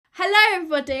Hello,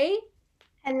 everybody.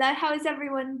 Hello, how is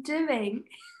everyone doing?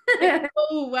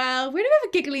 Oh, well, we're in a bit of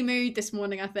a giggly mood this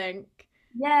morning, I think.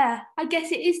 Yeah, I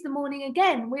guess it is the morning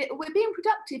again. We're being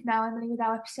productive now, Emily, with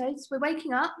our episodes. We're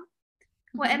waking up.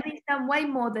 Well, Mhm. Emily's done way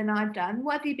more than I've done.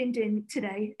 What have you been doing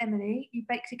today, Emily? You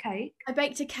baked a cake. I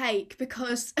baked a cake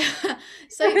because,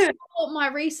 so for my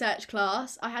research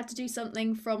class, I had to do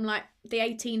something from like the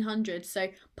 1800s. So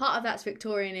part of that's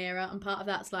Victorian era and part of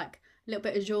that's like a little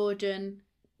bit of Georgian,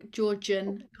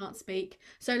 can't speak.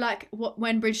 So like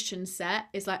when Bridgerton's set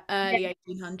is like early Yeah.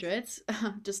 1800s,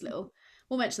 just little.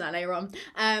 We'll mention that later on.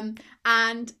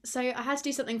 And so I had to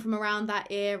do something from around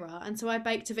that era, and so I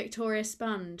baked a Victoria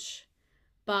sponge.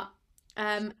 But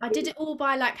I did it all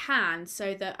by like hand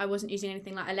so that I wasn't using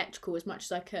anything like electrical as much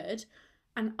as I could.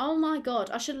 And oh my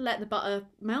god, I should have let the butter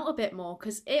melt a bit more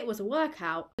because it was a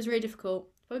workout. It was really difficult,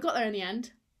 but we got there in the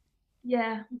end.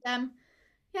 Yeah. And,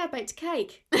 yeah, I baked a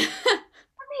cake. I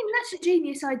mean, that's a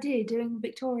genius idea, doing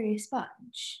Victoria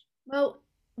sponge. Well,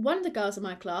 one of the girls in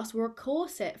my class wore a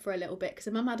corset for a little bit because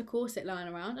her mum had a corset lying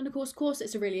around, and of course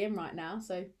corsets are really in right now.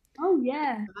 So Oh,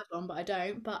 yeah. I had one, but I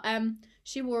don't. But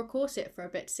she wore a corset for a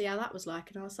bit to see how that was like,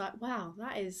 and I was like, wow,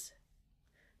 that is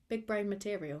big brain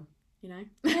material, you know?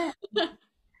 Yeah.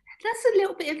 That's a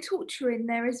little bit of torture in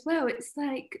there as well. It's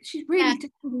like she's Yeah.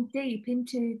 really diving deep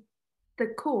into the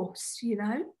course.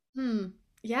 Hmm.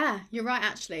 Yeah, you're right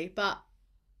actually, but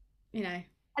you know.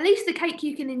 At least the cake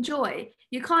you can enjoy.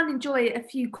 You can't enjoy a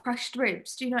few crushed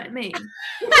ribs. Do you know what I mean?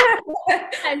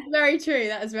 That is very true.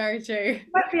 That is very true.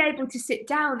 Won't be able to sit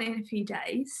down in a few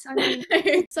days. I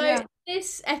mean, So yeah.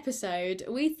 this episode,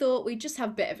 we thought we'd just have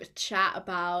a bit of a chat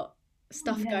about Oh,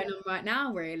 stuff yeah. going on right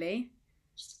now, really.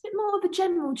 Just a bit more of a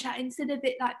general chat instead of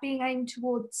it like being aimed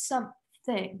towards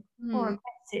something or Hmm. a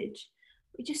message.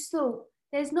 We just thought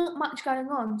there's not much going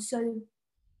on, so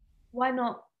why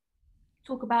not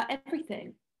talk about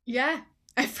everything? Yeah,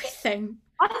 everything.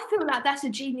 I feel like that's a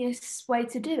genius way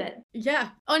to do it. Yeah.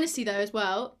 Honestly, though, as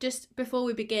well, just before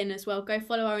we begin, as well, go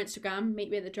follow our Instagram, meet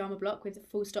me at the drama block with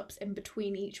full stops in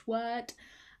between each word,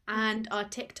 and our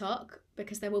TikTok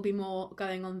because there will be more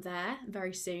going on there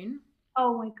very soon.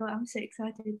 Oh my god, I'm so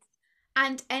excited.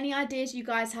 And any ideas you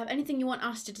guys have, anything you want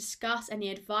us to discuss, any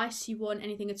advice you want,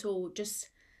 anything at all, just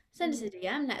send us a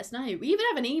DM, let us know. We even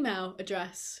have an email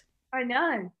address. I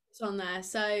know. It's on there.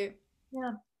 So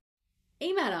Yeah.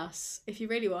 email us if you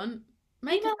really want.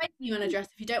 Make a Email fake email address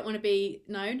if you don't want to be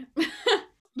known.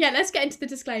 Yeah, let's get into the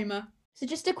disclaimer. So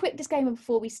just a quick disclaimer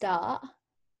before we start.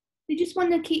 We just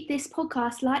want to keep this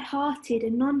podcast light-hearted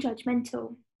and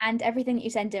non-judgmental. And everything that you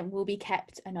send in will be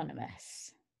kept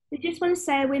anonymous. We just want to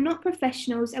say we're not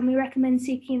professionals and we recommend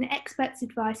seeking an expert's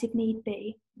advice if need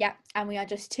be. Yeah, and we are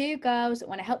just two girls that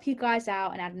want to help you guys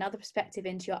out and add another perspective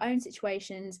into your own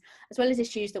situations, as well as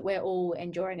issues that we're all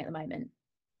enduring at the moment.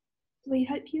 We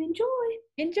hope you Enjoy!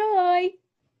 enjoy.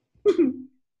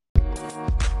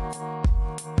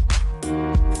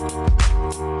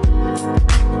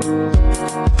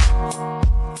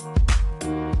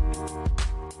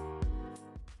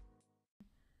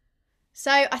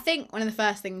 So I think one of the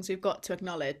first things we've got to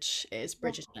acknowledge is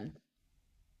Bridgerton.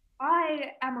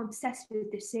 I am obsessed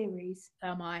with this series. So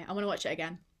am I. I want to watch it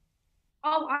again.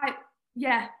 Oh,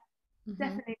 yeah, Mhm.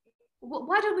 definitely.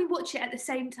 Why don't we watch it at the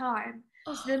same time?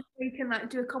 So Oh, then we can like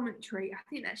do a commentary. I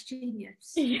think that's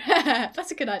genius. yeah,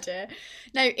 that's a good idea.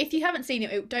 Now, if you haven't seen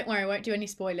it, don't worry, I won't do any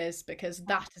spoilers because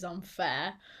that is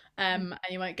unfair. And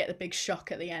you won't get the big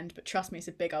shock at the end, but trust me, it's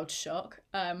a big old shock.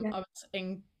 Yeah. I was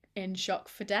in shock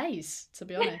for days, to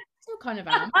be honest. Still kind of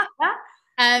am.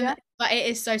 Yeah. But it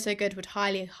is so so good. Would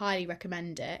highly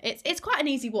recommend it. It's quite an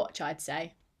easy watch, I'd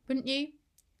say. Wouldn't you?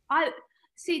 I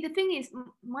see. The thing is,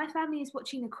 my family is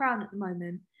watching The Crown at the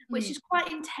moment, which Mm. is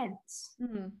quite intense,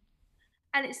 Mm.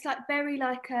 and it's like very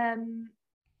like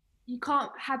you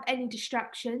can't have any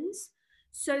distractions.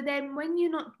 So then, when you're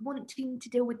not wanting to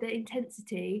deal with the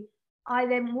intensity, I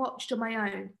then watched on my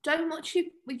own. Don't watch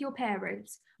it with your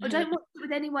parents, or No, yeah. don't watch it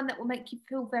with anyone that will make you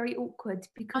feel very awkward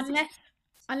because it's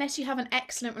Unless you have an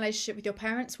excellent relationship with your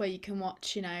parents where you can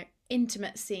watch,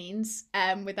 intimate scenes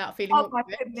without feeling oh my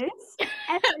awkward. goodness,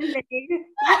 Emily,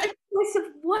 what a choice of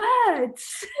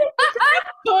words.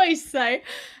 Choice though.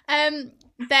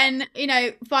 Then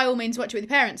by all means watch it with your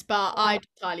parents, but I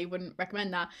entirely wouldn't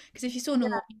recommend that because if you saw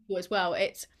normal people as well,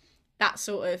 it's that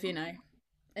sort of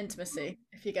intimacy,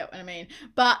 if you get what I mean.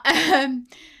 But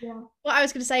Yeah. what I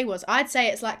was going to say was I'd say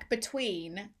it's like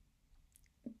between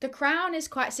The Crown is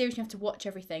quite serious, you have to watch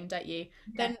everything, don't you?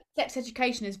 Then Sex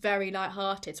Education is very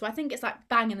light-hearted, so I think it's like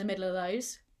bang in the middle of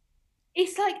those.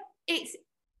 It's like it's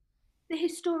the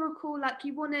historical, like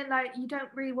you want to like you don't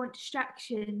really want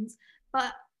distractions,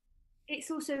 but it's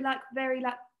also like very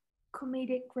like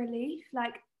comedic relief.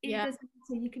 Like it Yeah. doesn't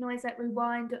matter. You can always like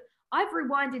rewind. I've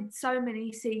rewinded so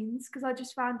many scenes because I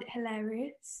just found it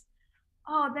hilarious.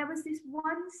 Oh, there was this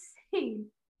one scene.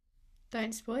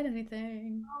 Don't spoil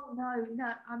anything. Oh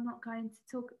no, I'm not going to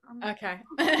talk. Okay.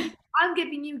 I'm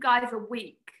giving you guys a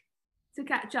week to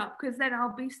catch up because then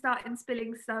I'll be starting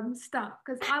spilling some stuff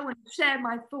because I want to share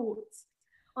my thoughts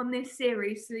on this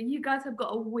series. So you guys have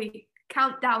got a week.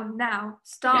 Countdown now.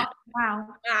 Start now.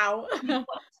 Wow. Watch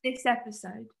this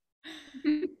episode.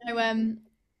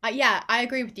 So yeah, I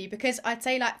agree with you because I'd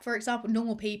say like for example,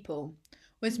 Normal People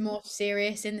was more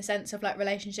serious in the sense of like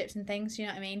relationships and things. You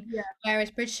know what I mean? Yeah.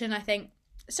 Whereas Bridgerton, I think,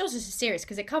 still just as serious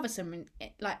because it covers some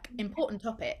like important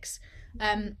topics,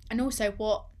 and also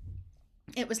what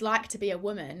it was like to be a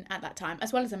woman at that time,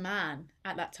 as well as a man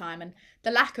at that time, and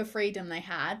the lack of freedom they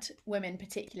had, women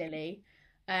particularly,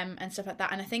 and stuff like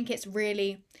that. And I think it's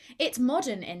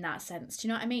modern in that sense. Do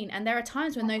you know what I mean? And there are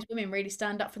times when those women really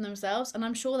stand up for themselves, and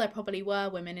I'm sure there probably were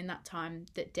women in that time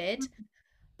that did.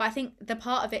 But I think the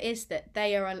part of it is that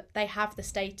they have the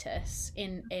status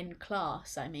in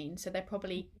class. I mean, so they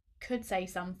probably could say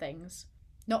some things,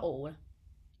 not all,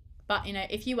 but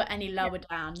if you were any lower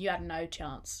down, you had no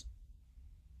chance.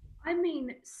 I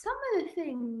mean, some of the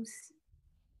things.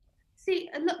 See,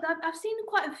 look, I've seen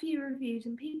quite a few reviews,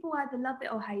 and people either love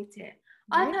it or hate it.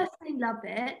 I Really? personally love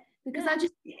it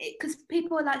because because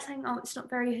people are like saying, "Oh, it's not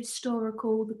very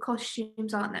historical. The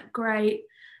costumes aren't that great."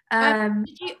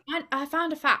 I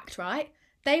found a fact, right?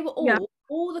 They were Yeah,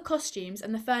 all the costumes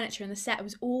and the furniture and the set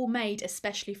was all made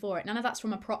especially for it. None of that's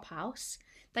from a prop house.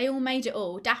 They all made it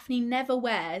all. Daphne never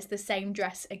wears the same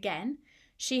dress again.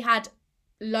 She had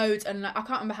loads and I can't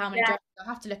remember how many yeah, dresses. I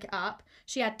have to look it up.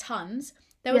 She had tons.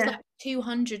 There was yeah. like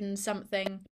 200 and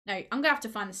something. No, I'm gonna have to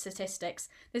find the statistics.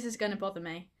 This is gonna bother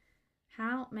me.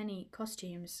 How many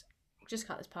costumes? Just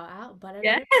cut this part out. But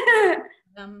Yeah.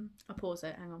 I'll pause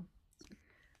it. Hang on.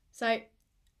 So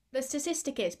the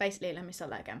statistic is basically, let me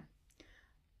start that again.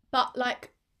 But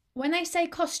like when they say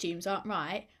costumes aren't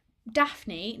right,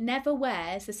 Daphne never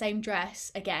wears the same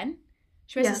dress again.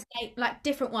 She wears the same, like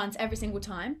different ones every single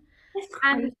time. It's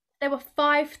And crazy. there were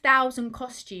 5,000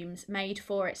 costumes made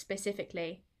for it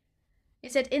specifically.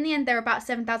 It said in the end there were about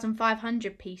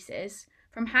 7,500 pieces,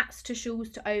 from hats to shawls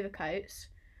to overcoats,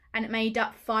 and it made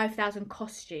up 5,000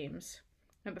 costumes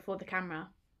went before the camera.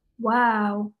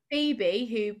 Wow. Phoebe,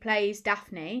 who plays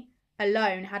Daphne,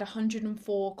 alone had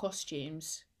 104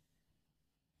 costumes.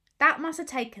 That must have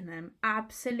taken them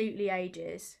absolutely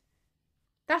ages.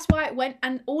 That's why it went,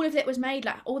 and all of it was made,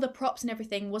 like all the props and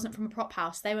everything wasn't from a prop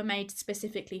house. They were made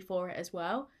specifically for it as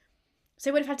well. So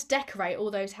they would have had to decorate all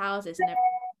those houses and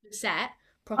everything set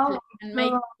properly Oh and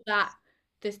make God, all that,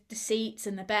 the seats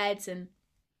and the beds and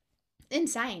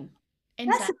insane.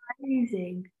 that's Insane.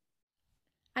 amazing.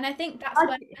 And I think that's I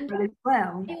when did that as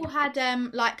well. they all had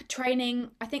like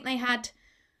training. I think they had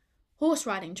horse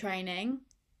riding training.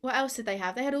 What else did they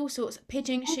have? They had all sorts of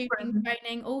pigeon shooting Ballroom.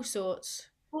 training, all sorts.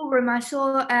 Ballroom. I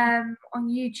saw on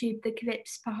YouTube the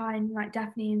clips behind like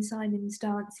Daphne and Simon's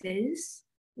dances.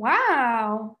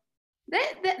 Wow. They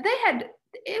had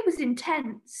it was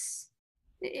intense.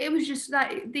 It was just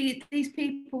like these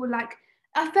people were like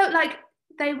I felt like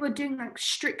they were doing like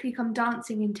Strictly Come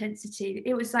Dancing intensity.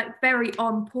 It was like very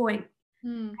on point.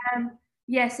 Hmm.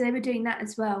 Yeah, so they were doing that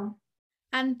as well.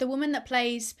 And the woman that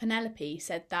plays Penelope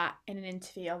said that in an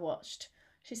interview I watched.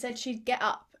 She said she'd get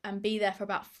up and be there for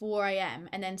about 4 a.m.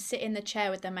 and then sit in the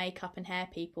chair with the makeup and hair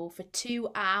people for 2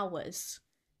 hours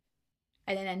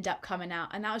and then end up coming out.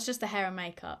 And that was just the hair and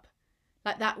makeup.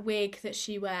 Like that wig that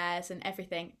she wears and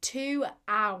everything. 2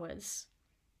 hours.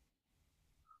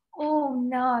 Oh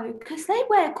no, because they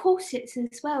wear corsets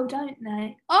as well, don't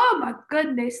they? Oh my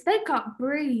goodness, they can't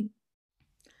breathe.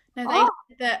 No, they Oh,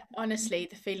 said that honestly,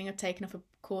 the feeling of taking off a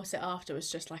corset after was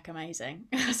just like amazing.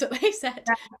 That's what they said.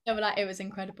 They were like, it was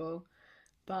incredible.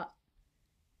 But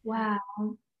wow.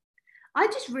 I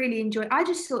just really enjoyed. I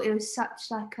just thought it was such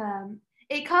like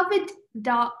it covered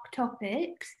dark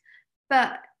topics,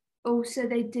 but also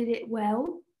they did it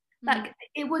well. Like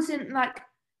it wasn't like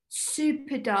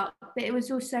super dark, but it was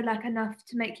also like enough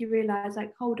to make you realize,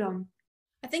 like, hold on,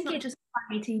 I it's think not it just a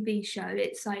funny TV show.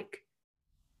 It's like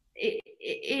it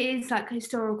is like a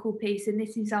historical piece, and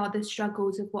these are the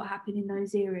struggles of what happened in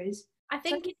those eras. I So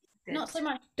think it's good. not so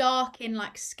much dark in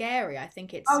like scary. I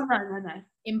think it's Oh no.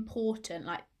 important,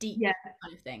 like deep Yeah.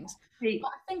 kind of things. See,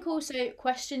 But I think also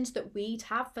questions that we'd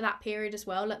have for that period as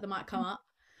well, like that might come up,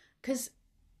 because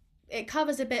it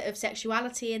covers a bit of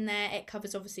sexuality in there. It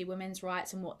covers obviously women's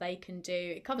rights and what they can do.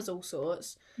 It covers all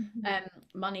sorts,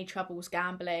 money troubles,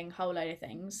 gambling, whole load of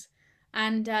things,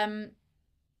 and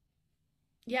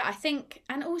Yeah, I think,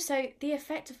 and also the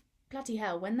effect of bloody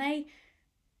hell when they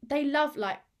love,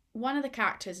 like, one of the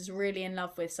characters is really in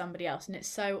love with somebody else and it's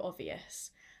so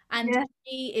obvious, and Yeah.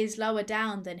 she is lower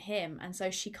down than him and so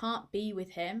she can't be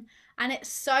with him, and it's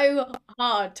so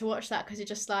hard to watch that because you're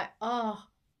just like, oh,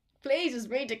 please just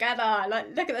be together,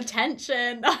 like, look at the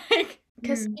tension, like,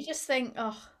 because Mm. you just think,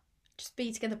 oh, just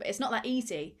be together, but it's not that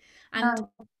easy. And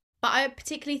No. but I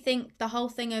particularly think the whole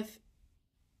thing of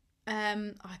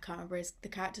I can't remember the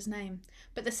character's name,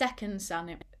 but the second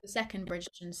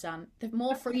Bridgerton son, the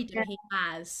more freedom Yeah. he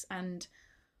has, and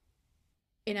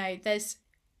there's,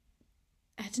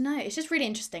 I don't know, it's just really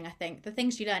interesting. I think the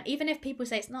things you learn, even if people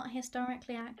say it's not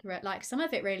historically accurate, like some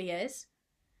of it really is,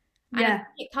 and I Yeah.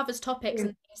 think it covers topics Mm.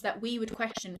 and things that we would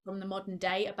question from the modern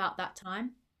day about that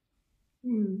time.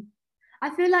 Mm.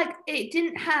 I feel like it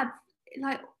didn't have,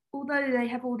 like, although they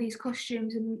have all these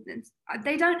costumes and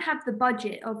they don't have the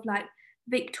budget of like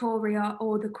Victoria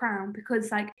or The Crown, because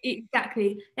like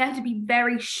exactly they have to be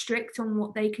very strict on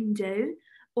what they can do,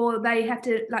 or they have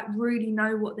to like really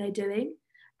know what they're doing.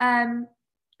 Um,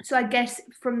 so I guess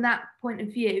from that point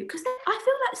of view, because I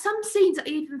feel like some scenes are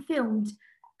even filmed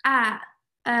at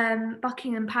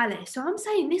Buckingham Palace. So I'm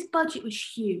saying this budget was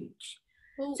huge.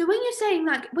 Well, So when you're saying,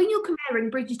 like, when you're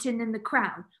comparing Bridgerton and The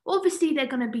Crown, obviously they're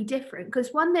going to be different because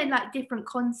one, they're like different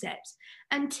concepts,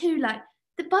 and two, like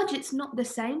the budget's not the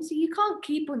same. So you can't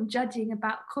keep on judging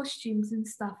about costumes and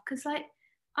stuff because, like,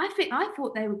 I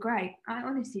thought they were great. I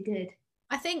honestly did.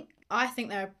 I think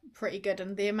they're pretty good,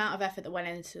 and the amount of effort that went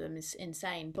into them is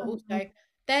insane. But Mhm. also,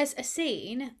 there's a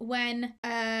scene when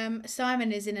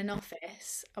Simon is in an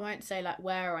office. I won't say like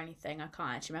where or anything. I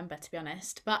can't actually remember, to be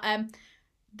honest. But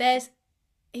there's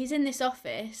he's in this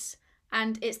office,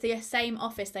 and it's the same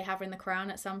office they have in The Crown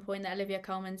at some point that Olivia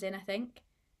Colman's in, I think,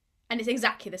 and it's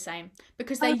exactly the same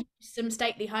because they Oh, used some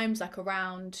stately homes like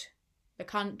around the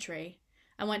country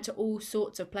and went to all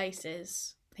sorts of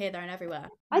places here, there, and everywhere.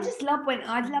 I love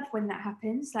when that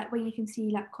happens, like when you can see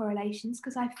like correlations,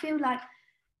 because I feel like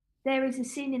there is a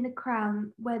scene in The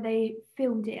Crown where they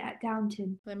filmed it at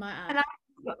Downton, They might have.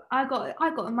 and I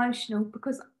got emotional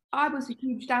because I was a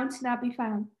huge Downton Abbey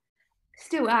fan.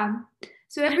 Still am.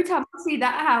 So every time I see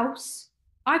that house,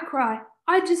 I cry.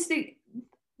 I just think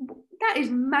that is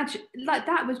magic. Like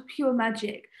that was pure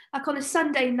magic. Like on a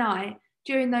Sunday night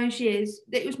during those years,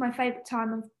 it was my favourite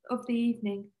time of the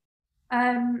evening.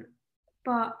 Um,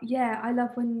 but yeah, I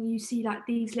love when you see like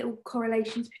these little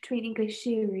correlations between English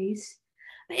series.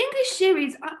 The English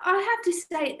series, I have to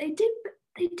say, they do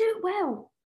it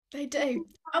well. They They do. do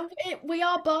And we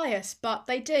are biased, but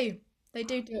they do. They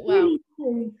do it well. really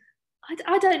do.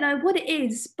 I don't know what it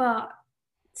is, but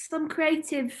some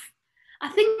creative. I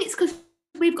think it's because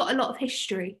we've got a lot of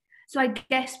history, so I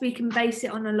guess we can base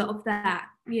it on a lot of that.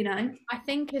 You know? I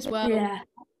think as well, Yeah.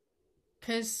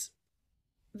 because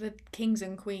the kings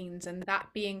and queens and that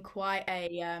being quite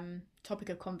a topic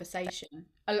of conversation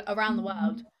around the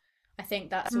world, I think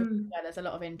that's also Mm, where there's a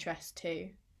lot of interest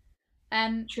too.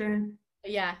 Um, true.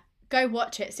 but yeah, go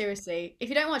watch it, seriously. If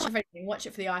you don't watch it for anything, watch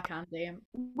it for the eye candy.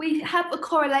 We have a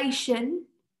correlation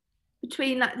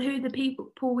between like who the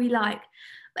people we like,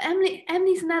 but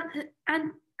Emily's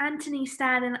an Anthony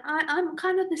Stan, and I'm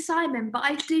kind of the Simon, but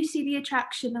I do see the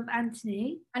attraction of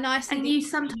Anthony, And I see and the you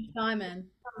sometimes. Simon.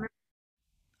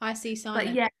 I see But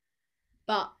Simon, yeah.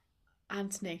 but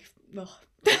Anthony. Ugh.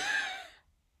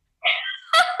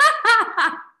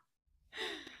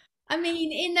 I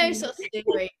mean, in those sorts of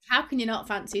series, how can you not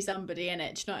fancy somebody in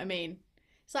it? Do you know what I mean?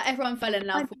 It's like everyone fell in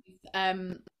love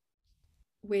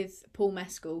with Paul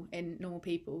Mescal in Normal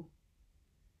People.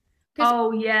 Because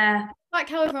Oh yeah. like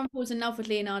how everyone falls in love with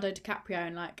Leonardo DiCaprio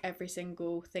in like every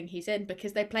single thing he's in,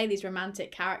 because they play these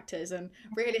romantic characters, and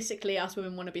realistically, us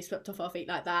women want to be swept off our feet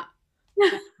like that.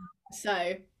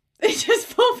 So they just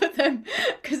fall for them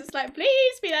because it's like,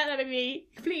 please be like that to me,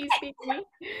 please be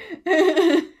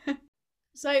me.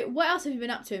 So, what else have you been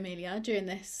up to, Amelia, during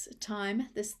this time,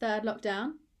 this third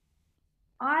lockdown?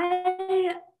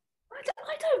 I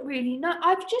I don't really know.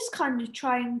 I've just kind of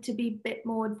trying to be a bit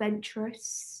more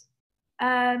adventurous.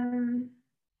 Um,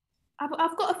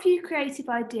 I've got a few creative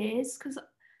ideas because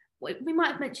we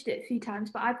might have mentioned it a few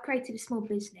times, but I've created a small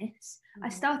business. I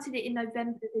started it in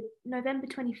November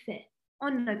 25th,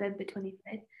 on November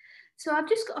 25th. So I've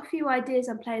just got a few ideas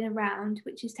I'm playing around,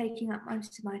 which is taking up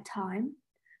most of my time,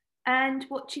 and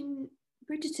watching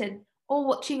Bridgerton, or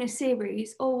watching a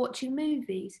series, or watching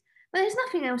movies. But there's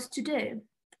nothing else to do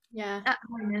Yeah. at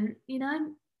the moment, you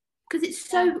know, because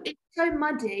Yeah. it's so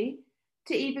muddy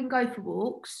to even go for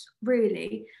walks.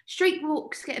 Really, street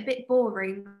walks get a bit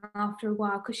boring after a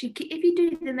while because if you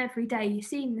do them every day, you're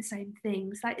seeing the same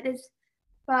things. Like there's,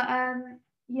 But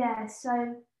yeah,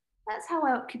 so that's how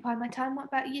I occupy my time. What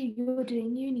about you? You're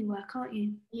doing uni work, aren't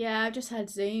you? Yeah, I've just had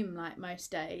Zoom like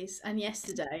most days. And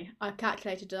yesterday I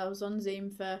calculated I was on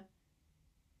Zoom for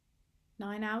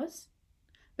 9 hours.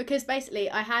 Because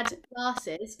basically I had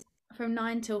classes from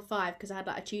 9 till 5 because I had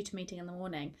like a tutor meeting in the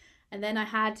morning. And then I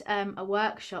had a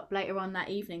workshop later on that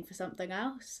evening for something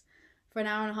else for an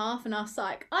hour and a half. And I was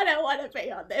like, I don't want to be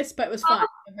on this, but it was fine.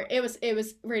 It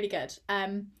was really good.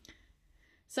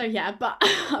 So yeah, but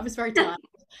I was very tired.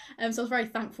 So I was very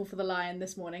thankful for the lion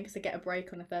this morning because I get a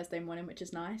break on a Thursday morning, which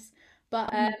is nice.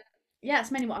 But yeah,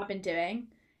 it's mainly what I've been doing.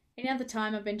 Any other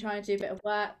time I've been trying to do a bit of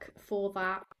work for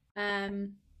that.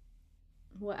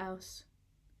 What else?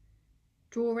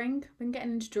 Drawing. Been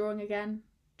getting into drawing again.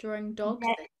 Drawing dogs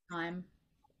Yeah. this time.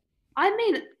 I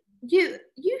mean, you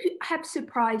have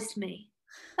surprised me.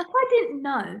 Like I didn't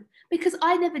know because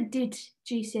I never did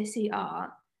GCSE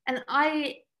art, and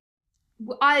I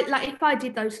like if I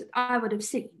did those, I would have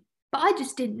seen, but I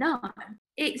just didn't know.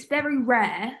 It's very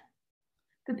rare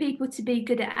for people to be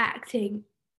good at acting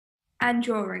and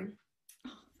drawing.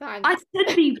 I Thanks.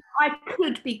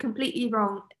 could be completely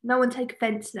wrong. No one take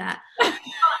offense to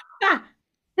that.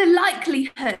 The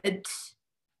likelihood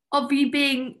of you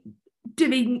being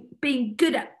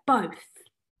good at both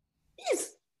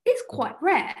is quite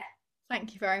rare.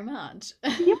 Thank you very much.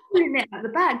 You're pulling it out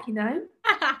of the bag, you know.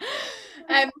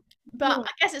 But I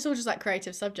guess it's all just like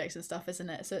creative subjects and stuff, isn't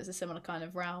it? So it's a similar kind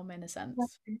of realm in a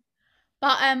sense.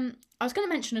 But I was going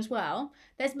to mention as well,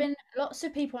 there's been lots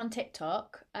of people on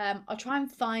TikTok. I'll try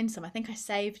and find some. I think I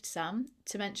saved some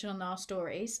to mention on our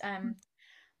stories.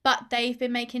 But they've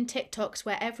been making TikToks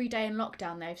where every day in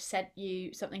lockdown they've sent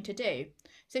you something to do.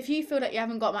 So if you feel like you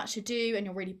haven't got much to do and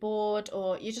you're really bored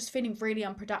or you're just feeling really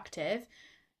unproductive,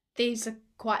 these are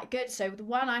quite good. So the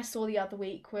one I saw the other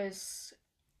week was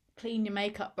clean your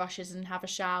makeup brushes and have a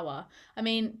shower. I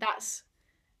mean, that's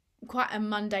quite a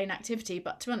mundane activity,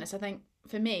 but to be honest, I think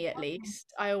for me at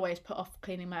least, I always put off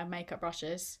cleaning my makeup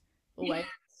brushes. Always.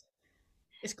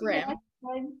 It's Yeah,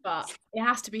 grim, but it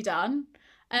has to be done.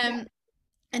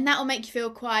 And that will make you feel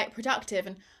quite productive.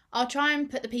 And I'll try and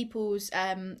put the people's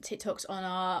TikToks on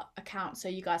our account so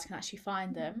you guys can actually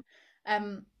find them.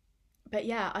 But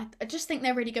yeah, I just think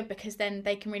they're really good because then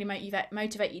they can really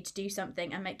motivate you to do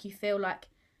something and make you feel like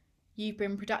you've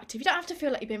been productive. You don't have to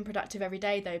feel like you've been productive every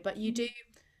day though, but you do.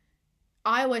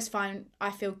 I always find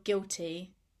I feel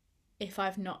guilty if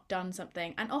I've not done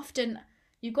something. And often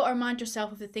you've got to remind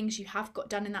yourself of the things you have got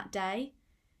done in that day.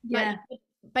 yeah, Like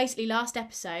basically last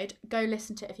episode, go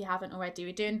listen to it if you haven't already.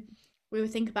 We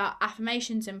would think about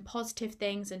affirmations and positive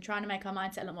things and trying to make our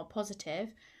mindset a lot more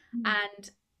positive.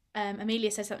 And Amelia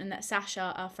said something that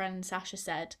Sasha, our friend Sasha,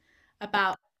 said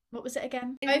about what was it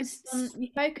again? You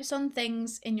focus on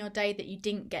things in your day that you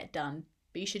didn't get done,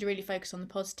 but you should really focus on the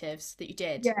positives that you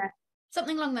did. yeah,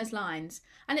 Something along those lines.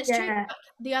 And it's true. yeah,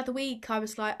 The other week I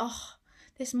was like, oh,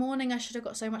 this morning I should have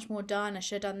got so much more done. I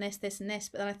should have done this, this, and this.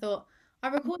 But then I thought, I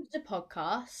recorded a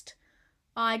podcast.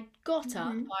 I got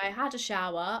up. I had a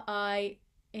shower. I,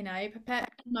 prepared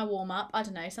my warm up. I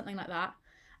don't know, something like that.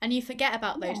 And you forget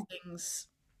about those things.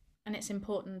 And it's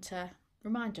important to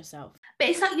remind yourself. But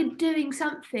it's like you're doing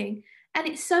something, and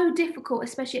it's so difficult,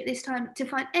 especially at this time, to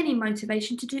find any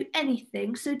motivation to do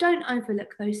anything. So don't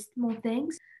overlook those small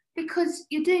things because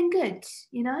you're doing good,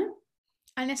 you know?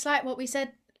 And it's like what we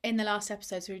said in the last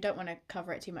episode, so we don't want to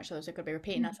cover it too much, otherwise we're going to be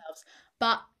repeating ourselves.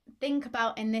 But think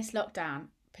about in this lockdown,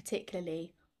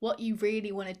 particularly, what you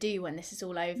really want to do when this is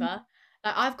all over.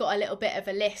 Like I've got a little bit of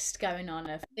a list going on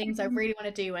of things I really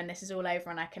want to do when this is all over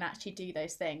and I can actually do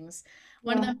those things.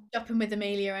 One of them is shopping with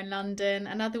Amelia in London.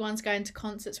 Another one's going to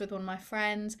concerts with one of my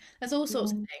friends. There's all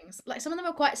sorts of things. Like some of them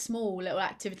are quite small little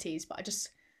activities, but I just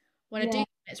want to do it.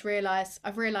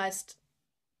 I've realised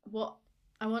what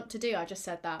I want to do. I just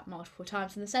said that multiple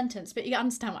times in the sentence, but you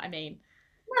understand what I mean.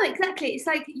 No, exactly. It's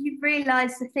like you've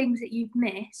realised the things that you've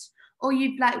missed, or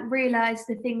you've like realised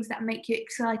the things that make you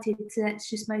excited. So that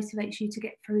just motivates you to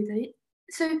get through it.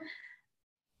 So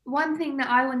one thing that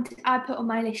I put on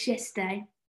my list yesterday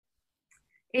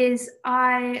is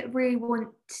I really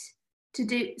want to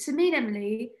do. So me and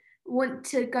Emily want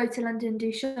to go to London and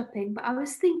do shopping, but I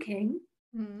was thinking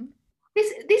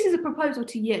this is a proposal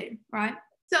to you, right?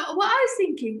 So what I was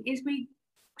thinking is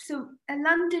a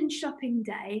London shopping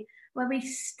day where we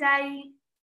stay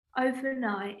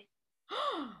overnight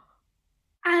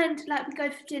and like we go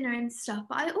for dinner and stuff.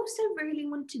 But I also really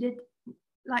wanted to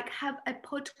like have a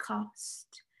podcast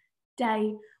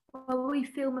day where we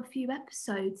film a few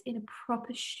episodes in a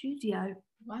proper studio.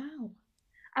 Wow.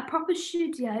 A proper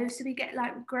studio, so we get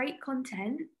like great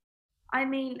content. I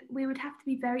mean, we would have to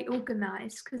be very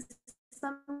organised because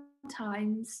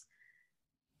sometimes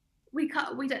we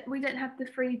don't have the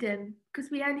freedom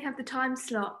because we only have the time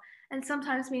slot. And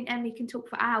sometimes me and Emily can talk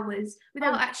for hours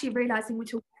without actually realising we're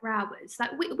talking for hours.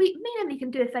 Like me and Emily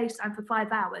can do a FaceTime for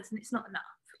 5 hours and it's not enough,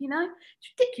 you know?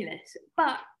 It's ridiculous.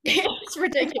 But It's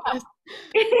ridiculous.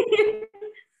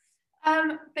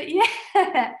 but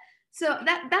yeah. So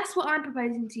that's what I'm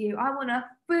proposing to you. I want a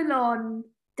full-on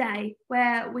day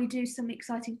where we do some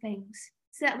exciting things.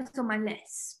 So that was on my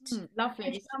list.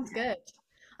 Lovely, sounds good.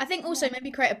 I think also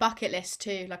maybe create a bucket list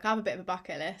too. Like I have a bit of a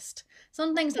bucket list.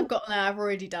 Some things I've got on there I've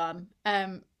already done,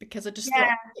 because I just thought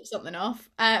I'd pick something off,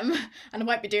 and I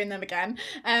won't be doing them again.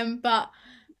 But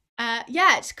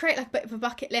yeah, just create like a bit of a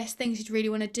bucket list, things you'd really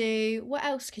want to do. What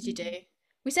else could you do?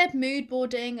 We said mood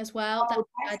boarding as well. That's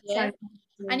a good idea.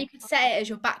 And you could set it as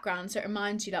your background so it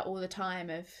reminds you that all the time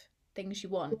of things you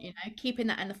want, you know, keeping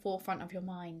that in the forefront of your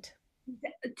mind.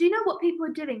 Do you know what people are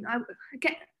doing?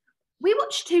 We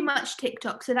watch too much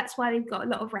TikTok, so that's why we've got a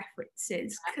lot of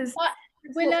references because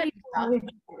we're learning stuff.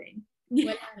 Doing.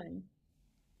 We're learning.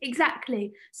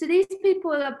 Exactly. So these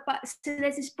people are, so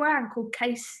there's this brand called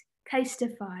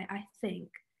Casetify, I think,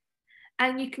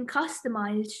 and you can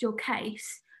customize your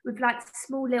case with like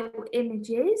small little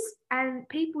images, and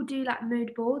people do like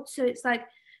mood boards. So it's like,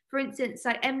 for instance,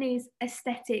 like Emily's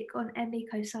aesthetic on Emily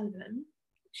O'Sullivan.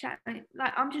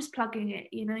 Like I'm just plugging it,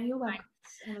 you know. You're welcome.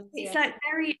 It's like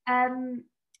very how would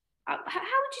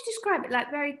you describe it?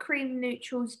 Like very cream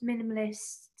neutrals,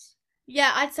 minimalist.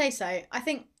 Yeah, I'd say so. I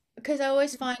think because I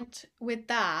always find with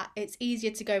that it's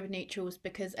easier to go with neutrals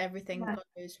because everything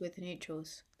goes with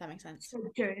neutrals. That makes sense. So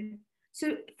true.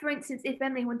 So for instance, if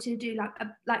Emily wanted to do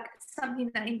like something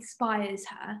that inspires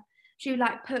her, she would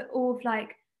like put all of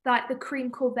like the cream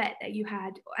Corvette that you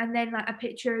had, and then like a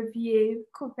picture of you,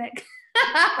 Corvette.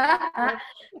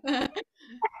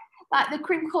 Like the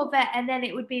cream Corvette, and then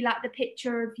it would be like the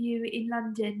picture of you in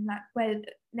London, like where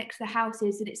next to the house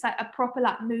is, and it's like a proper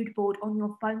like mood board on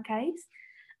your phone case.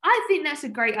 I think that's a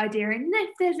great idea. And if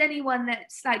there's anyone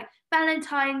that's like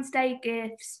Valentine's Day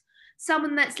gifts,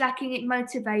 someone that's lacking in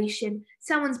motivation,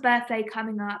 someone's birthday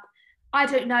coming up, I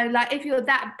don't know, like if you're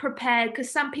that prepared,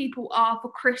 because some people are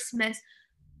for Christmas,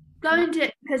 go and do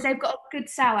it because they've got a good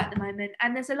sale at the moment,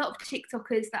 and there's a lot of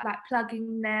TikTokers that like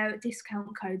plugging their discount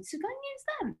codes, so go and use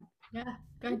them. Yeah,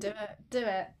 go do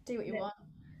what you want.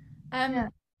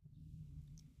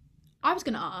 I was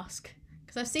going to ask,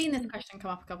 because I've seen this question come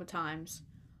up a couple of times.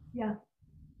 Yeah.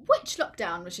 Which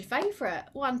lockdown was your favourite?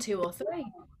 1, 2 or 3?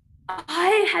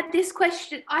 I had this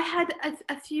question. I had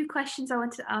a few questions I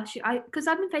wanted to ask you. Because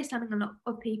I've been FaceTiming a lot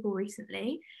of people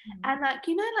recently, and like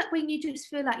you know, like when you just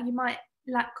feel like you might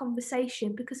lack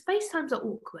conversation because FaceTimes are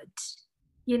awkward,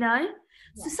 you know.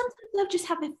 Yeah. So sometimes I'll just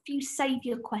have a few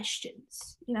saviour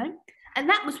questions, you know. And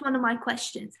that was one of my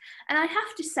questions. And I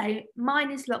have to say,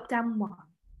 mine is lockdown 1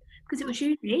 because it was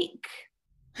unique.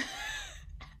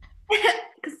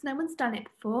 Because no one's done it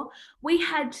before. We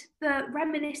had the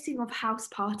reminiscing of house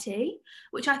party,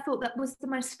 which I thought that was the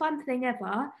most fun thing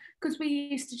ever, because we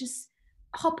used to just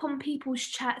hop on people's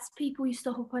chats. People used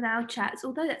to hop on our chats,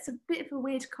 although that's a bit of a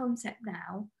weird concept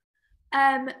now.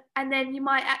 And then you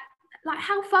might like,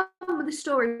 how fun were the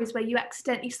stories where you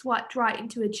accidentally swiped right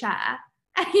into a chat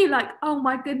and you're like, oh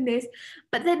my goodness,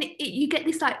 but then you get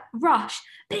this like rush,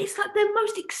 but it's like the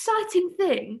most exciting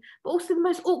thing but also the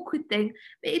most awkward thing,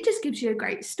 but it just gives you a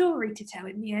great story to tell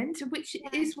in the end, which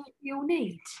is what you'll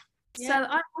need. So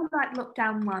I like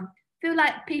lockdown 1. I feel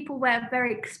like people were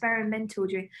very experimental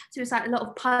during, so it was like a lot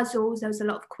of puzzles, there was a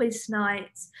lot of quiz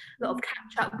nights, a lot of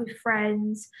catch up with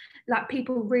friends, like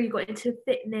people really got into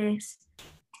fitness,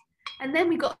 and then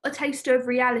we got a taster of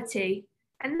reality.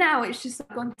 And now it's just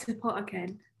gone to pot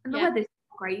again. And the weather's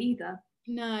not great either.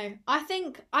 No, I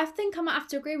think I might have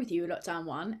to agree with you with lockdown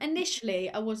 1. Initially,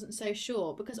 I wasn't so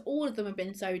sure because all of them have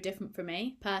been so different for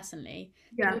me personally.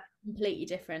 Yeah, completely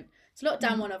different. So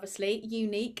lockdown 1, obviously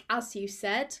unique, as you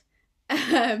said.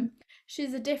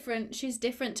 She's different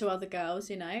to other girls,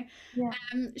 you know.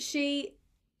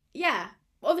 Yeah.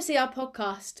 Obviously, our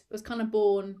podcast was kind of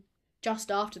born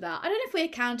just after that. I don't know if we're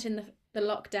counting the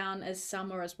lockdown as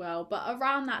summer as well, but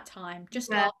around that time,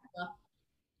 just after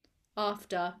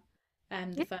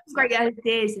the first great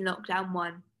ideas in lockdown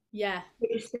 1. Yeah.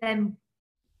 Which then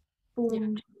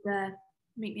formed the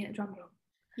Meet Me at Drum Roll.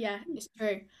 Yeah, it's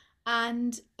true.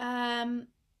 And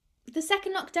the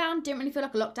second lockdown didn't really feel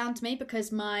like a lockdown to me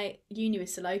because my uni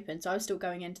was still open, so I was still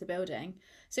going into the building.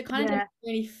 So it kind of didn't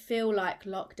really feel like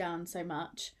lockdown so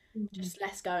much. Just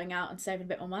less going out and saving a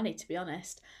bit more money, to be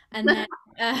honest. And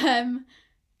then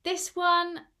this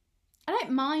one, I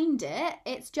don't mind it.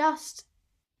 It's just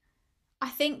I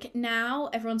think now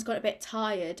everyone's got a bit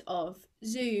tired of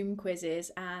Zoom quizzes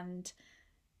and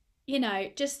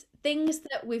just things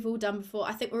that we've all done before.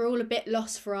 I think we're all a bit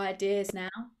lost for ideas now.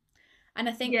 And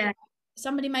I think Yeah,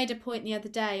 somebody made a point the other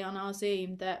day on our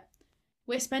Zoom that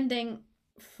we're spending,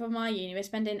 for my uni, we're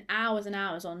spending hours and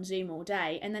hours on Zoom all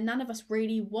day, and then none of us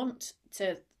really want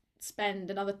to spend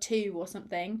another two or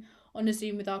something on a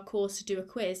Zoom with our course to do a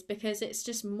quiz because it's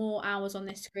just more hours on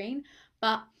this screen.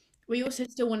 But we also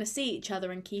still want to see each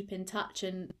other and keep in touch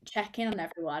and check in on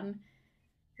everyone.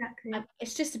 exactly.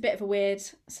 It's just a bit of a weird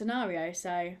scenario, so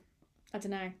I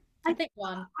don't know. I I, think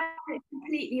one. I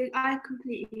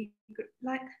completely agree.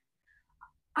 Like,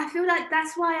 I feel like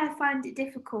that's why I find it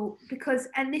difficult because,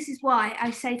 and this is why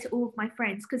I say to all of my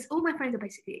friends, because all my friends are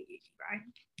basically at uni, right?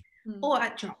 Hmm. Or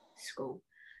at job school.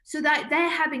 So that they're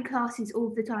having classes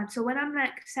all the time. So when I'm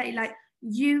like, say, like,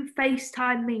 you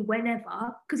FaceTime me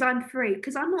whenever, because I'm free,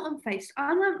 because I'm not on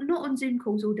I'm not on Zoom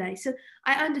calls all day. So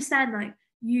I understand, like,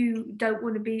 you don't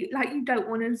want to be, like, you don't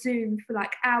want to Zoom for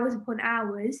like hours upon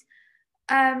hours.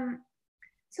 Um,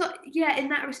 so yeah, in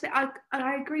that respect,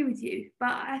 I agree with you, but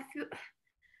I feel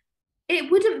it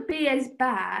wouldn't be as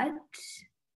bad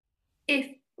if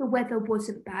the weather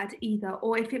wasn't bad either,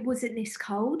 or if it wasn't this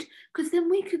cold, because then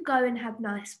we could go and have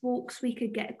nice walks. We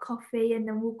could get a coffee and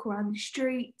then walk around the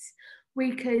streets.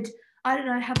 We could, I don't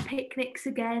know, have picnics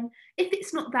again. If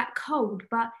it's not that cold,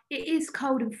 but it is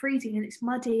cold and freezing and it's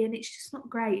muddy and it's just not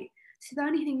great. So the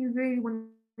only thing you really want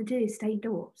to do is stay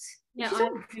indoors, Yeah, which is I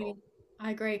awful. agree.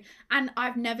 I agree. And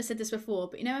I've never said this before,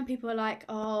 but when people are like,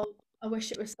 "Oh, I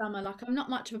wish it was summer." Like I'm not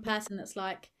much of a person that's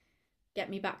like, "Get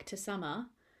me back to summer."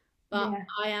 But Yeah.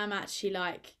 I am actually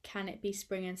like, "Can it be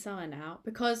spring and summer now?"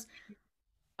 Because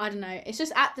I don't know, it's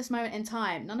just at this moment in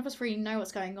time, none of us really know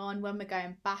what's going on when we're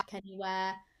going back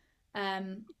anywhere.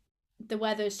 Um, the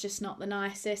weather's just not the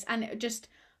nicest, and it just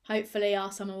hopefully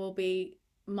our summer will be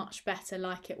much better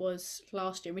like it was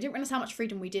last year. We didn't realize how much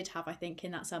freedom we did have, I think,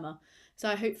 in that summer.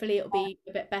 So hopefully it'll be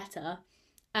a bit better.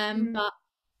 Mm. But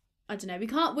I don't know. We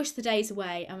can't wish the days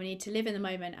away, and we need to live in the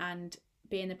moment and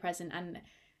be in the present and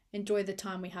enjoy the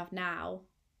time we have now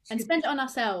and Super. spend it on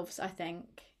ourselves. I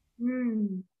think.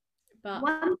 Mm. But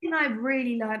One thing I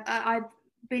really like, I've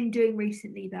been doing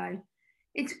recently though,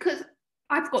 it's because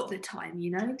I've got the time,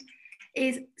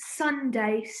 is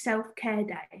Sunday self-care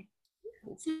day.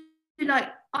 So like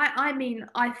I mean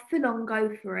I full on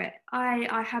go for it.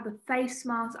 I have a face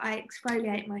mask, I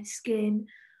exfoliate my skin,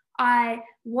 I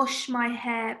wash my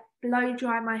hair, blow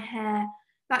dry my hair,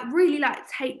 like really like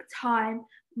take time,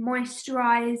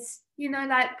 moisturize,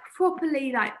 like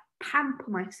properly like pamper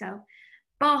myself.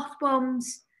 Bath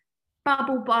bombs,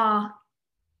 bubble bath,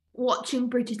 watching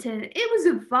Bridgerton. It was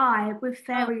a vibe with oh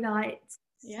fairy lights.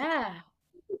 yeah.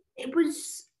 It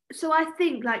was, so I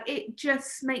think like it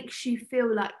just makes you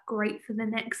feel like great for the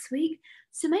next week.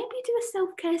 So maybe do a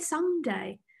self-care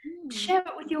Sunday. Hmm. Share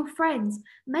it with your friends.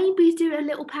 Maybe do a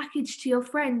little package to your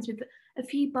friends with a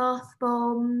few bath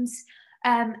bombs,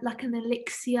 like an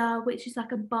elixir, which is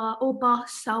like a bar or bath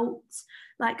salts,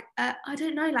 like I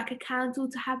don't know, like a candle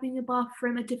to have in your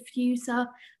bathroom, a diffuser.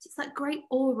 So it's like great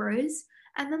auras,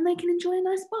 and then they can enjoy a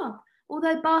nice bath.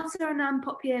 Although baths are an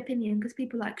unpopular opinion because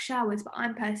people like showers, but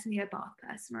I'm personally a bath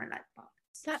person. I like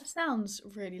baths. That sounds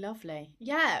really lovely.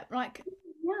 Yeah, like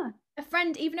Yeah, a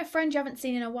friend, even a friend you haven't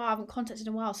seen in a while, haven't contacted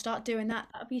in a while, start doing that.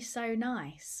 That'd be so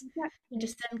nice. And exactly.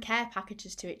 just send care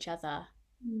packages to each other.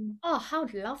 Mm. Oh, how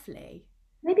lovely.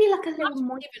 Maybe like a little Nice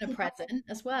receiving a moisture, present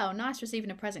as well. Nice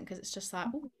receiving a present because it's just like,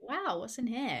 oh, wow, what's in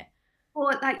here?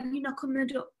 or like you knock on the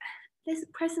door. There's a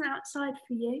present outside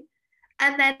for you,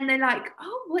 and then they're like,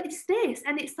 "Oh, what is this?"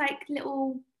 And it's like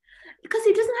little, because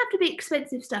it doesn't have to be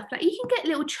expensive stuff. Like you can get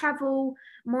little travel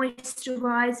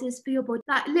moisturizers for your body,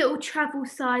 like little travel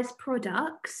size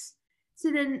products.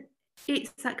 So then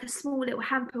it's like a small little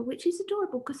hamper, which is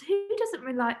adorable because who doesn't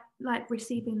really like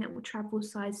receiving little travel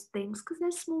size things because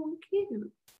they're small and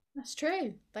cute. That's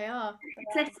true. They are.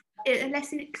 It's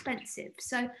less inexpensive.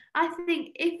 So I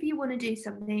think if you want to do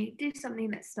something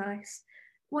that's nice,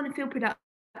 want to feel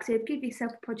productive, give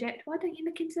yourself a project. Why don't you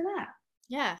look into that?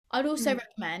 Yeah. I'd also Mm.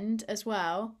 recommend as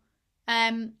well,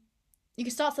 um, you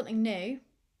could start something new,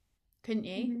 couldn't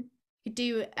you? Mm-hmm. You could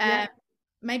do Yeah.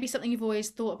 maybe something you've always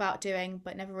thought about doing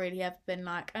but never really have been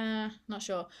like, not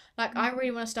sure. Like I really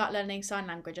want to start learning sign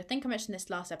language. I think I mentioned this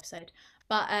last episode,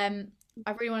 but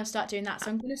I really want to start doing that.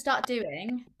 So I'm going to start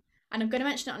doing, and I'm going to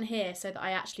mention it on here so that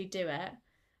I actually do it.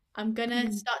 I'm going to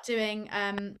Mm. start doing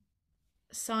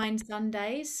sign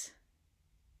Sundays.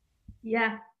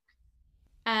 Yeah.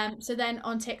 So then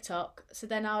on TikTok, so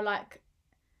then I'll like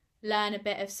learn a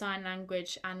bit of sign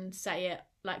language and say it,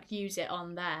 like use it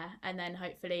on there, and then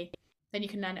hopefully then you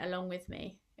can learn it along with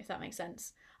me, if that makes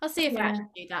sense. I'll see if I Yeah, actually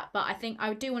do that, but I think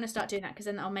I do want to start doing that because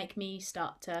then that'll make me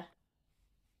start to.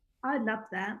 I love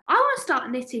that. I want to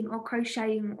start knitting or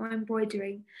crocheting or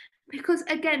embroidering because,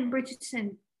 again,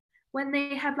 Bridgerton, when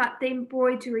they have like the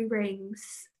embroidery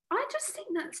rings, I just think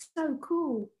that's so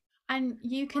cool. And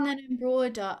you can then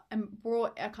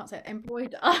I can't say it,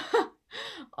 embroider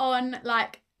on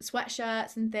like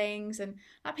sweatshirts and things, and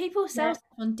like people sell Yeah,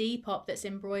 stuff on Depop that's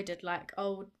embroidered, like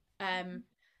old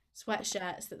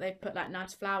sweatshirts that they've put like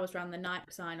nice flowers around the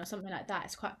Nike sign or something like that.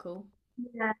 It's quite cool.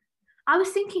 yeah. I was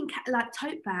thinking like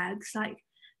tote bags, like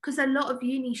because a lot of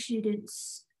uni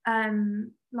students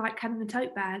like having a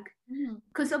tote bag Mm.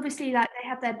 because obviously like they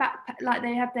have their backpack, like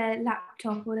they have their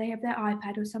laptop or they have their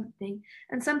iPad or something,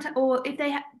 and sometimes or if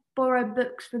they borrow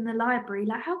books from the library,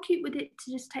 like how cute would it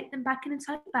to just take them back in a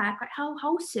tote bag? Like how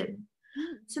wholesome.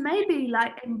 Mm. So maybe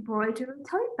like embroider a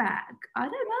tote bag. I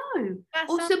don't know. That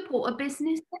Or sounds. support a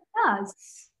business that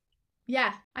does.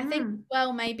 Yeah, I think, Mm.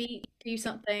 well, maybe do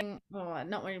something, oh,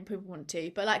 not many people want to,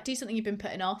 but like do something you've been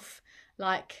putting off,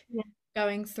 like Yeah.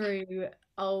 going through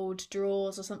old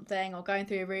drawers or something, or going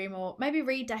through a room, or maybe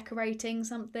redecorating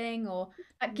something, or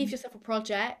like give Mm. yourself a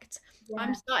project. I'm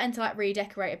Yeah. starting to like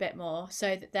redecorate a bit more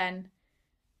so that then,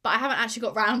 but I haven't actually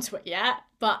got round to it yet,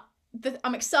 but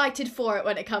I'm excited for it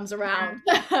when it comes around.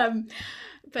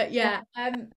 But Yeah.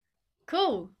 yeah,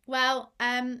 cool. Well,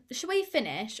 should we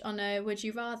finish on a would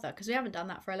you rather? Because we haven't done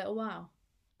that for a little while.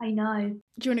 I know.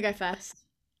 Do you want to go first?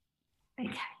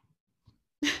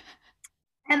 Okay.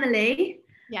 Emily,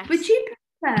 Yes. would you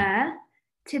prefer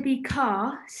to be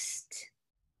cast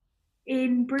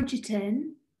in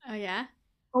Bridgerton Oh yeah.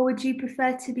 or would you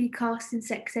prefer to be cast in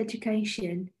Sex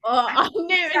Education? Oh, And I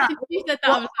knew as soon as you said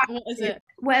that, I was like, what is it?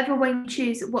 whatever one you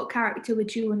choose, what character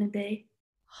would you want to be?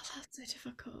 Oh, that's so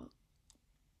difficult.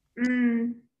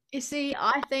 Mm, You see,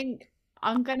 I think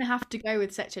I'm gonna have to go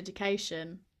with sex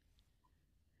education.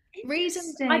 I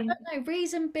interesting. don't know,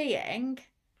 reason being,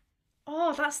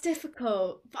 oh, that's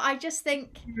difficult. But I just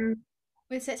think Mm,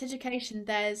 with sex education,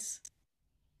 there's,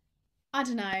 I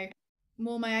don't know,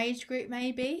 more my age group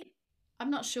maybe. I'm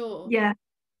not sure. yeah.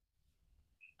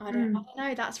 I Mm. don't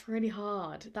know, that's really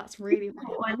hard. That's really, really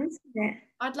Difficult hard. one, isn't it?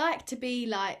 I'd like to be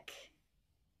like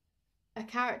a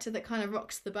character that kind of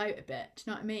rocks the boat a bit. Do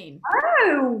you know what I mean?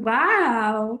 Oh,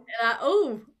 wow. Like,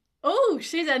 oh,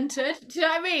 she's entered. Do you know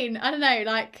what I mean? I don't know,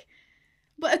 like,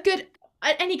 but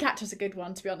any character's a good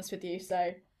one, to be honest with you.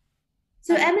 So,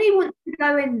 So um, Emily wants to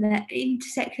go in there into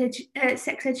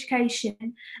sex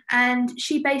education, and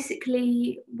she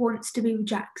basically wants to be with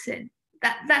Jackson.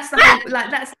 That's the whole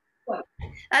that's the point.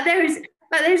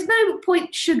 There's no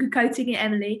point sugarcoating it,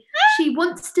 Emily. She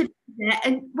wants to be there,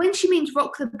 and when she means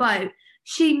rock the boat,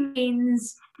 she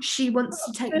means she wants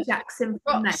to take Jackson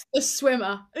from there. Rocks the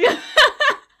swimmer.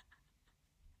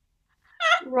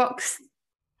 Rocks.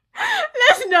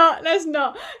 Let's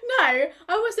not. No,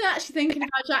 I wasn't actually thinking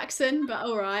about Jackson, but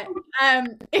all right.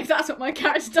 If that's what my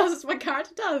character does, it's what my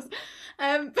character does.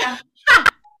 Yeah.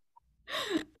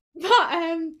 But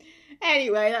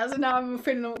anyway, that's now I'm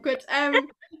feeling awkward.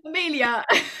 Amelia,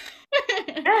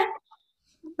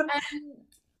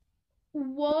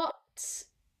 what?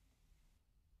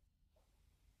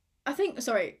 I think.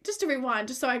 Sorry, just to rewind,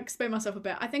 just so I explain myself a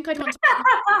bit. I think I'd want to.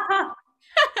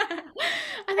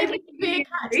 I think it could be a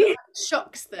character that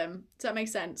shocks them. Does that make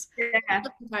sense? Yeah.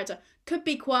 Character could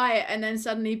be quiet and then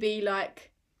suddenly be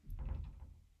like,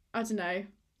 I don't know,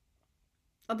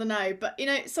 but you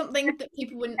know, something that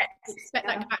people wouldn't expect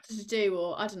that character to do,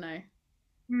 or I don't know.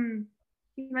 Can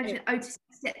you imagine Otis'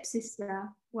 stepsister?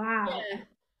 Wow.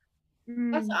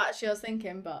 Yeah, that's what actually I was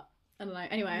thinking, but I don't know.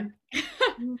 Anyway,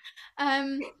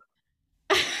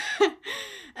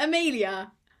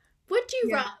 Amelia, would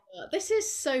you rather? This is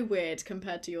so weird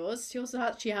compared to yours. Yours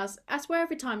actually has. I swear,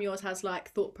 every time yours has like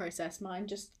thought process. Mine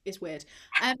just is weird.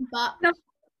 But No.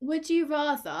 would you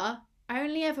rather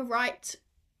only ever write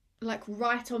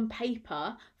on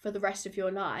paper for the rest of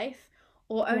your life,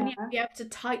 or only Yeah. be able to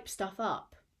type stuff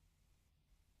up?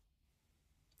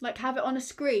 Like have it on a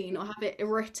screen or have it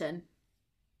written?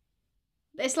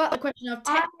 It's like the question of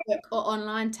textbook or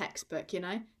online textbook, you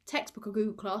know? Textbook or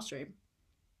Google Classroom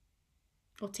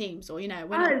or Teams or, you know, Oh,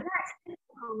 that's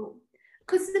difficult.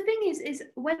 Because the thing is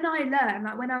when I learn,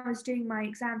 like when I was doing my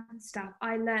exams and stuff,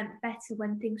 I learned better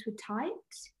when things were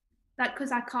typed. Like,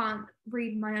 because I can't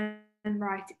read my own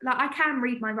writing. Like, I can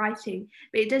read my writing,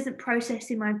 but it doesn't process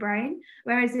in my brain.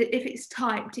 Whereas if it's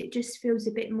typed, it just feels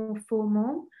a bit more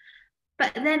formal.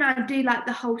 But then I do like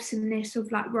the wholesomeness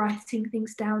of like writing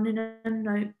things down in a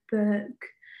notebook.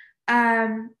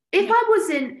 If I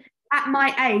wasn't at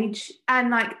my age and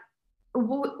like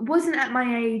wasn't at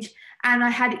my age and I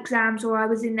had exams or I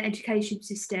was in the education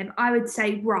system, I would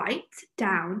say write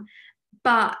down.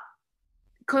 But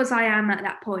because I am at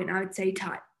that point, I would say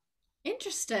type.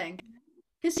 Interesting.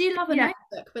 Because you love a Yeah.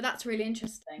 notebook, but that's really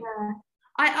interesting. Yeah.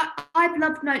 I've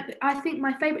loved notebook. I think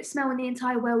my favourite smell in the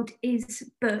entire world is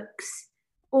books,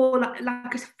 or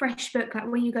like a fresh book, like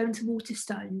when you go into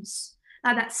Waterstones,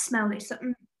 like that smell. It's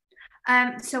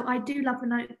so I do love the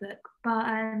notebook, but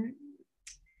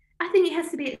I think it has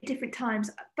to be at different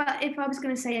times. But if I was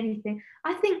going to say anything,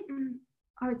 I think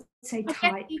I would say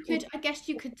type. I guess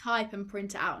you could type and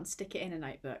print it out and stick it in a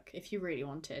notebook if you really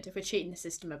wanted. If we're cheating the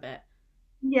system a bit.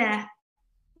 Yeah.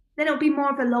 Then it'll be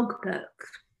more of a logbook.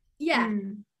 Yeah.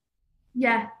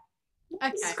 Yeah.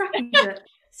 Okay. Scrappy book.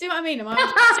 See what I mean?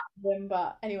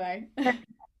 But anyway. I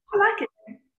like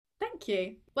it. Thank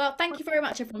you. Well, thank you very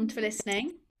much, everyone, for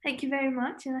listening. Thank you very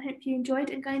much, and I hope you enjoyed,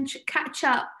 and go and catch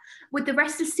up with the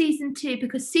rest of season 2,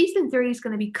 because season 3 is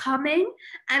going to be coming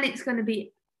and it's going to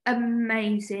be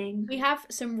amazing. We have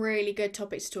some really good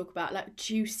topics to talk about, like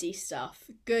juicy stuff,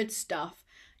 good stuff,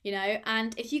 you know.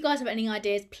 And if you guys have any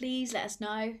ideas, please let us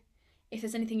know. If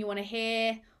there's anything you want to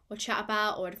hear or chat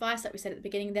about or advice, like we said at the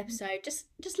beginning of the episode, just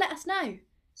let us know.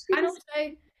 And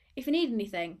also, if you need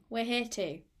anything, we're here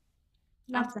too.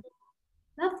 Love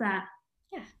that.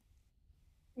 Yeah.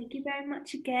 Thank you very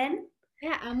much again.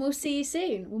 Yeah, and we'll see you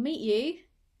soon. We'll meet you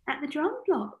at the drum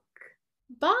block.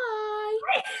 Bye.